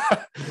out,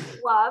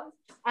 gloves,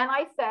 and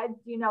I said,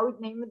 do you know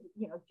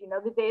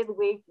the day of the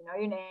week? Do you know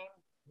your name?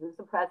 Who's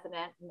the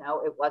president?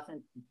 No, it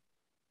wasn't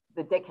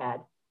the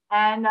dickhead.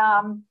 And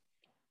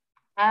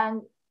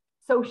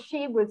so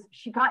she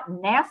got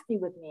nasty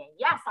with me.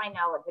 Yes, I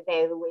know it, the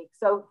day of the week.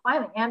 So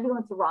finally,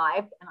 ambulance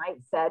arrived, and I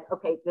said,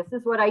 okay, this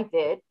is what I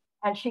did.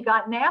 And she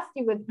got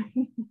nasty with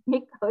me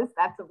because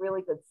that's a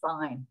really good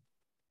sign.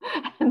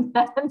 And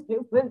then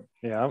it was,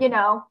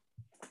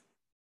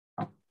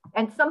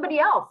 and somebody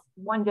else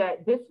one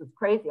day, this was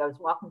crazy. I was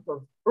walking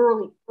through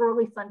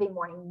early Sunday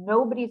morning.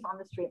 Nobody's on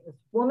the street. This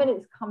woman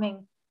is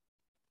coming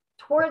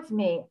towards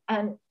me,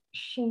 and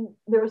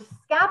there was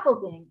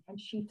scaffolding, and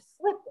she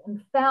slipped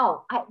and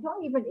fell.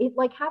 It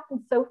like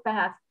happened so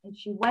fast, and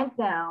she went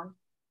down,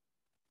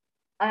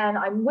 and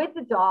I'm with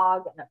the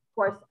dog. And of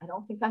course, I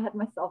don't think I had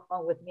my cell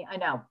phone with me. I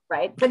know,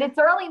 right? But it's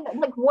early.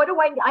 Like, what do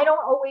I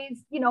don't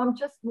always, I'm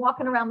just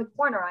walking around the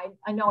corner.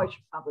 I know I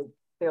should probably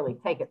clearly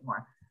take it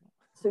more.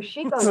 So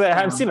she goes down.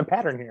 I've seen a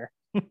pattern here.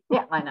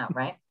 Yeah, I know,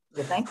 right?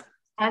 You think?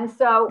 And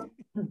so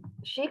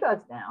she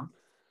goes down,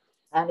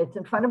 and it's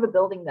in front of a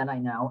building that I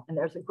know. And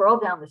there's a girl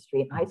down the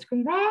street, and I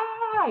scream,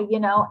 hey,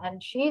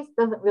 and she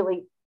doesn't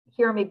really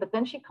hear me. But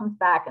then she comes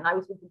back, and I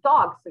was with the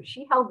dog. So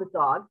she held the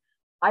dog.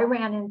 I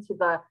ran into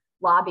the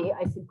lobby.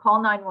 I said,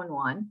 call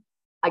 911.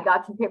 I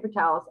got some paper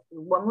towels. The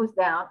woman was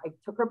down. I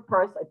took her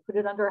purse. I put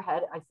it under her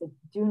head. I said,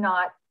 do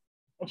not.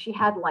 And she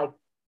had like,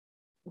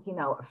 a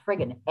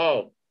friggin'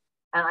 egg.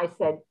 And I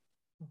said,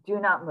 do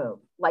not move.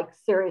 Like,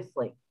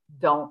 seriously,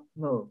 don't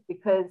move.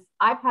 Because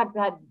I've had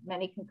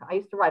many, I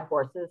used to ride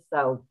horses.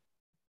 So,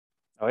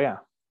 oh yeah,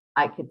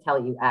 I could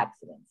tell you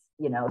accidents,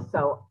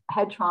 so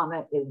head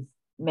trauma is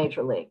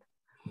major league.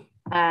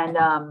 And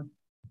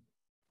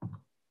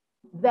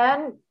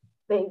then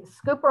they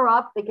scoop her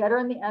up, they get her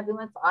in the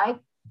ambulance. I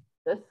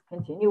just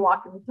continue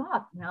walking the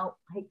dog. Now,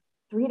 like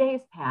 3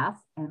 days pass,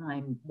 and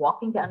I'm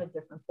walking down a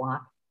different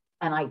block,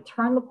 and I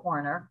turn the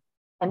corner,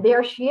 and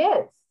there she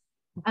is.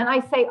 And I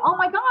say, oh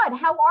my God,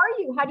 how are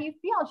you? How do you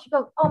feel? And she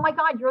goes, oh my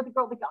God, you're the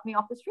girl that got me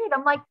off the street.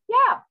 I'm like,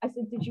 yeah. I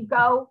said,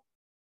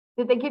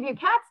 did they give you a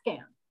CAT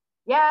scan?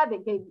 Yeah, they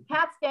gave you a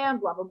CAT scan,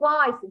 blah, blah, blah.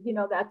 I said,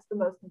 that's the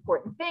most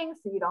important thing.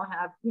 So you don't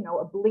have,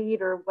 a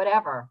bleed or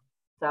whatever.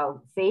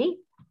 So see,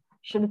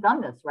 should have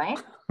done this, right?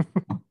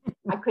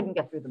 I couldn't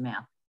get through the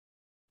math.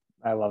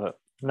 I love it.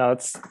 No,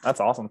 that's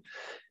awesome.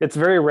 It's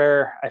very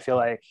rare, I feel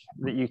like,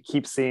 that you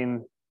keep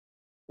seeing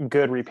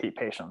good repeat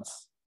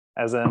patients,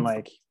 as in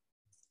like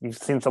you've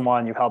seen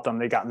someone, you've helped them,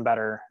 they've gotten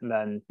better, and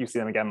then you see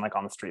them again like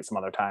on the street some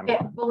other time.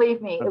 Yeah,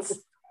 believe me, it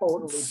was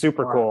totally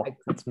super cool.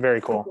 It's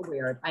very cool. Super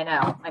weird. I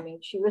know. I mean,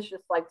 she was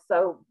just like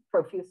so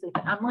profusely.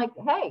 I'm like,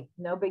 hey,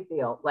 no big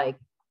deal. Like,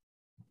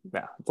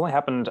 yeah, it's only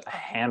happened a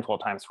handful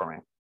of times for me.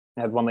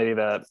 I had one lady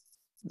that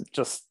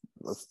just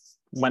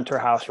went to her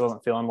house. She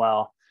wasn't feeling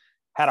well,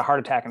 had a heart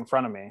attack in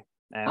front of me,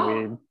 and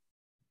we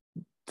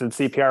did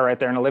CPR right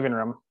there in the living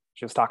room.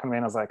 She was talking to me,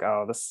 and I was like,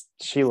 "Oh,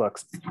 she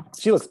looks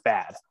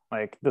bad.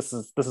 Like this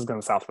is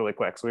going south really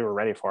quick." So we were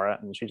ready for it,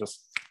 and she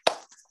just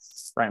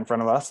right in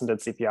front of us and did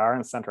CPR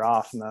and sent her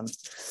off. And then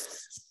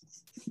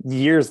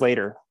years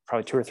later,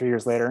 probably 2 or 3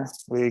 years later,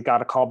 we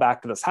got a call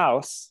back to this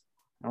house,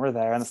 and we're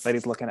there, and this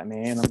lady's looking at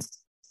me, and I'm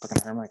looking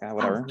at her. I'm like,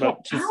 whatever.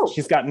 But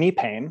she's got knee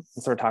pain,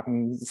 and so we're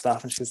talking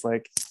stuff, and she's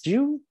like,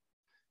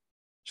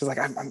 she's like,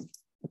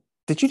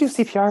 did you do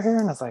CPR here?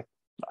 And I was like,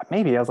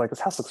 maybe. I was like, this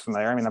house looks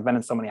familiar. I mean, I've been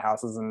in so many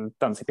houses and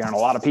done CPR on a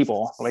lot of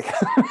people. Like,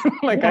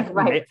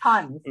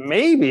 tons.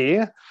 Maybe.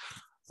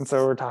 And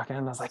so we're talking,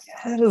 and I was like,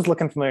 yeah, it is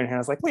looking familiar here. I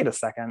was like, wait a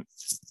second.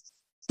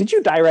 Did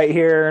you die right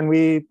here? And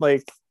we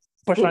like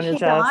pushed on your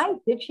chest.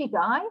 Did she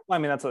die? Well, I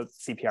mean, that's what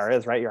CPR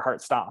is, right? Your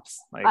heart stops.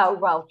 Like, oh,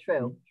 well,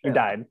 true. You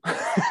died.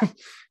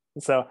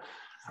 So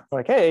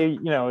like, hey,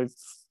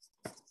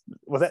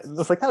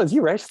 was like, that was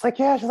you, right? She's like,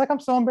 yeah. She's like, I'm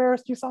so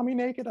embarrassed. You saw me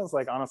naked. I was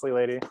like, honestly,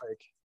 lady,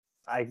 like,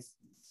 I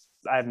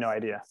have no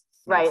idea.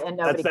 Right. And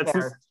nobody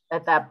cares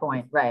at that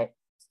point. Right.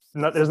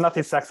 No, there's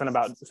nothing sexy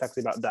about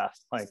death.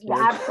 Like,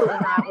 absolutely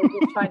not. We're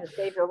just trying to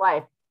save your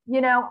life.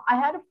 I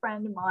had a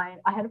friend of mine.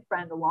 I had a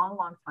friend a long,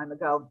 long time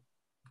ago,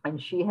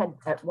 and she had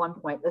at one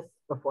point, this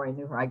before I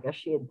knew her, I guess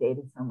she had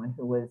dated someone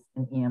who was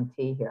an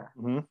EMT here.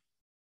 Mm-hmm.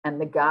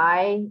 And the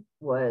guy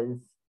was,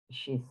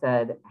 she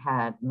said,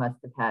 must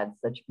have had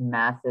such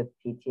massive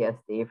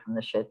PTSD from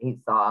the shit he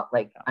saw.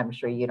 Like, I'm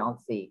sure you don't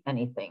see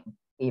anything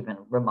even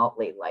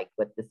remotely like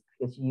with this,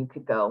 because you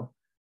could go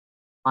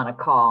on a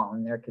call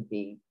and there could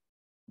be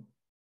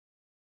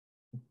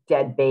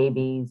dead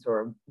babies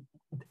or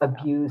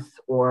abuse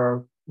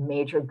or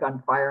major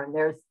gunfire. And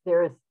there's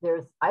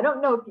I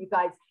don't know if you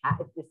guys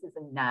if this is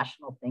a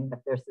national thing,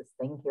 but there's this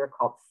thing here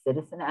called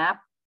Citizen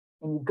app,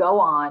 and you go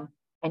on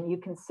and you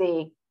can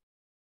see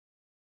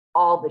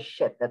all the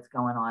shit that's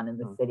going on in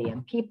the city,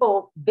 and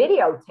people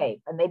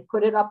videotape and they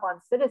put it up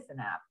on Citizen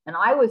app. And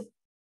I was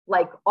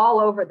like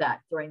all over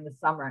that during the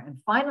summer. And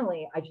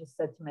finally, I just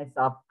said to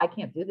myself, I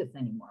can't do this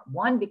anymore.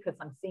 One, because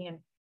I'm seeing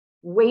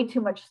way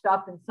too much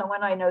stuff. And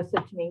someone I know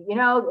said to me,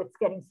 it's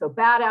getting so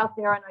bad out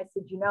there. And I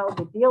said,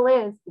 the deal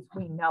is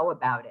we know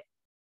about it.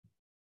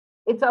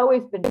 It's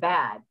always been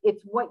bad.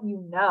 It's what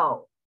you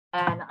know.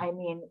 And I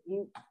mean,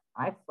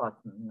 I saw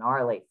some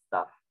gnarly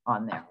stuff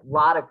on there. A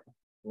lot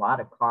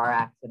of car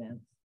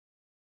accidents.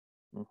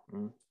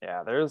 Mm-hmm.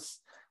 Yeah, there's,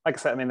 like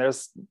I said, I mean,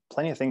 there's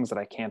plenty of things that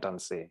I can't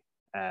unsee.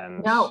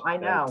 And no, I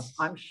know,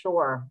 I'm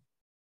sure.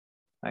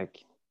 Like,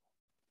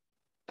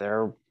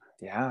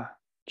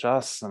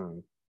 just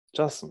some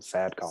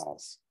sad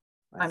calls.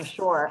 I'm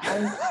sure.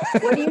 And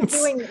what are you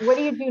doing? What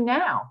do you do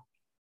now?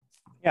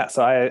 Yeah,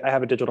 so I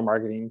have a digital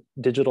marketing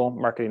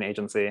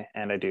agency,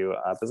 and I do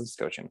business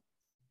coaching.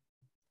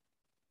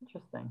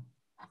 Interesting.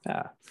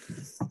 Yeah.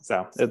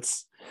 So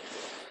it's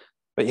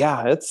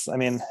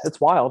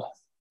wild.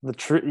 The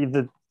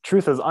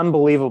truth is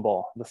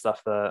unbelievable. The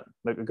stuff that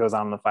goes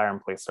on in the fire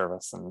and police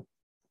service, and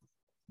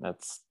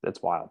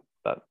it's wild.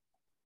 But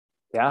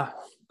yeah,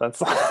 that's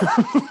well,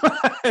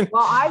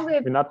 I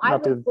live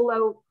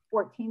below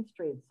 14th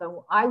Street,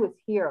 so I was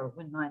here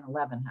when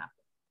 9/11 happened.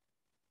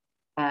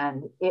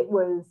 And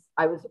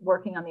I was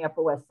working on the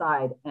Upper West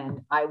Side,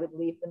 and I would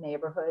leave the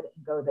neighborhood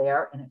and go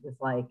there, and it was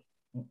like,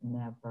 it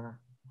never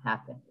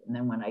happened. And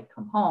then when I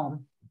come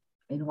home,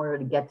 in order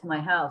to get to my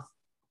house,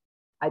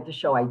 I had to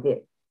show I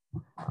did.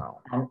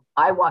 Wow. And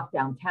I walked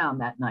downtown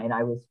that night.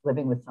 I was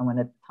living with someone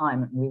at the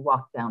time, and we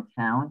walked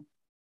downtown,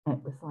 and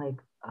it was like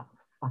a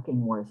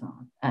fucking war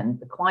zone. And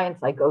the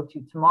clients I go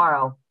to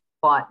tomorrow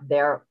bought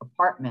their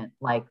apartment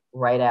like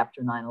right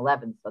after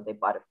 9/11, so they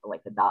bought it for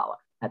like $1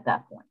 at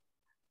that point.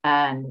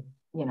 And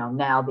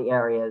now the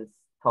area is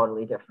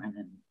totally different,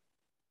 and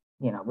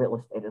real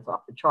estate is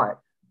off the chart.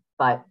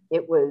 But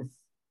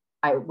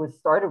I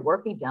started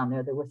working down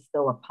there. There was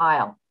still a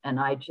pile, and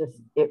that's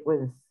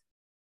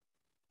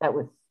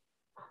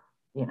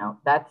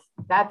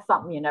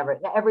something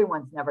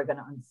everyone's never going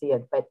to unsee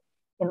it. But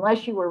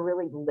unless you were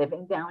really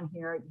living down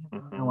here, you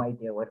have no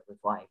idea what it was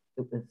like.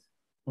 It was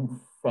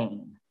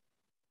insane.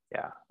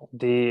 Yeah.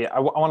 I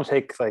want to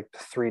take like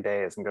 3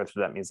 days and go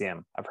through that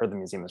museum. I've heard the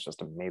museum is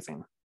just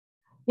amazing.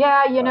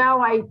 Yeah,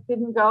 I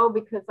didn't go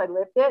because I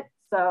lived it,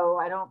 so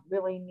I don't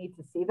really need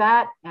to see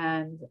that.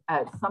 And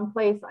at some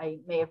place, I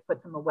may have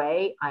put them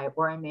away,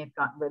 or I may have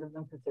gotten rid of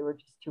them because they were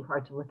just too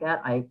hard to look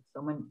at.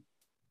 Someone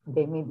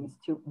gave me these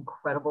two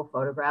incredible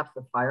photographs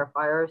of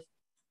firefighters.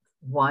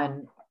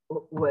 One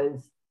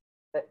was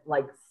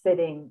like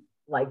sitting,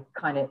 like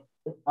kind of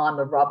on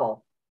the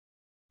rubble,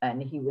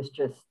 and he was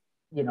just,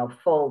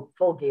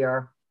 full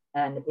gear,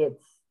 and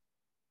it's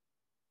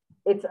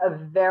a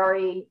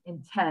very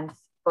intense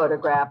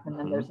photograph. And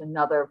then there's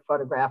another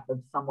photograph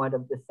of somewhat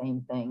of the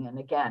same thing. And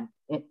again,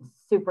 it's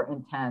super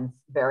intense,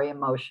 very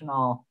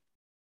emotional,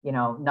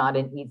 not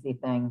an easy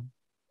thing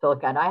to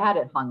look at. I had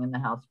it hung in the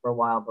house for a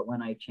while, but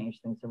when I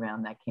changed things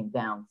around, that came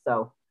down.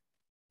 So,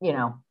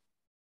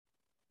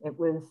 it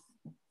was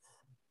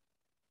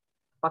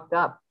fucked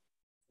up.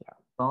 Yeah.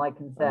 That's all I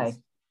can say.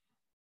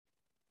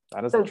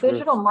 That is so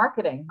digital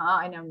marketing, huh?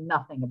 I know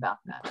nothing about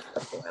that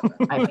whatsoever.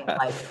 I mean,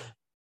 like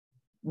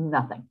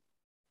nothing.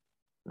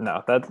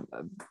 No,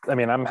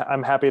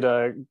 I'm happy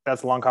to,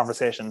 that's a long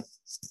conversation,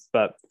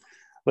 but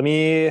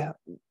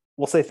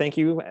we'll say thank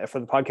you for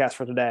the podcast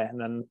for today. And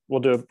then we'll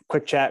do a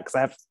quick chat because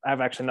I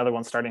have actually another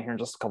one starting here in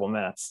just a couple of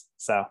minutes.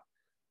 So,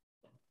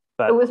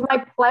 but it was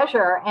my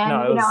pleasure. And,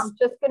 I'm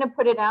just going to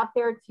put it out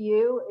there to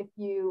you. If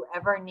you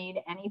ever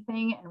need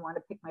anything and want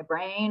to pick my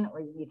brain, or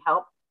you need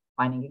help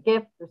finding a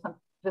gift or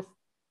something, just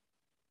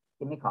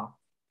give me a call.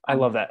 I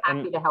love that.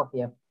 Happy to help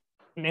you.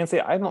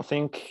 Nancy, I don't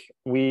think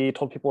we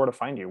told people where to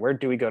find you. Where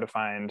do we go to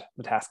find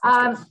the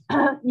Taskmistress?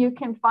 You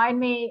can find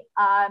me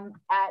at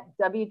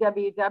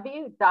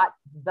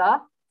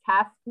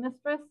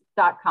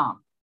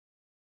www.thetaskmistress.com.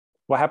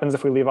 What happens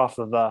if we leave off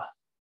the?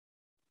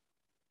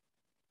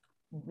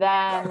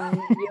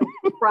 Then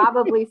you'll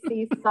probably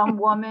see some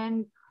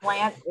woman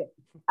with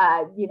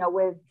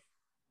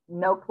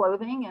no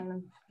clothing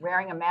and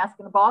wearing a mask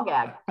and a ball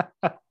gag.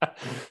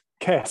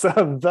 Okay, so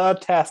the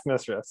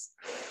Taskmistress.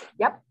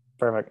 Yep.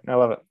 Perfect. I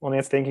love it. Well,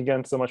 Nancy, thank you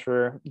again so much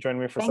for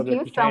joining me for Subject to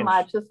Change. Thank you so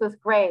much. This was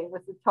great. It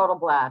was a total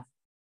blast.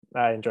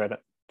 I enjoyed it.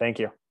 Thank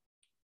you.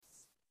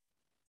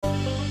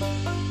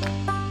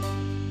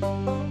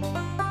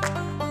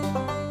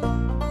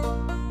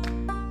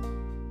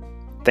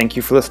 Thank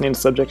you for listening to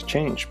Subject to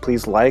Change.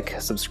 Please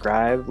like,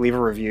 subscribe, leave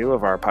a review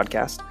of our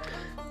podcast.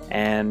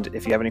 And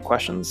if you have any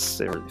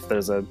questions, if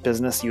there's a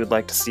business you would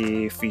like to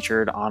see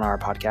featured on our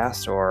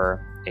podcast,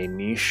 or a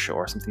niche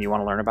or something you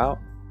want to learn about,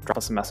 drop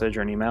us a message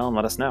or an email and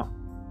let us know.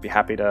 Be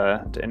happy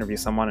to interview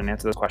someone and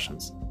answer those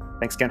questions.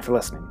 Thanks again for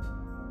listening.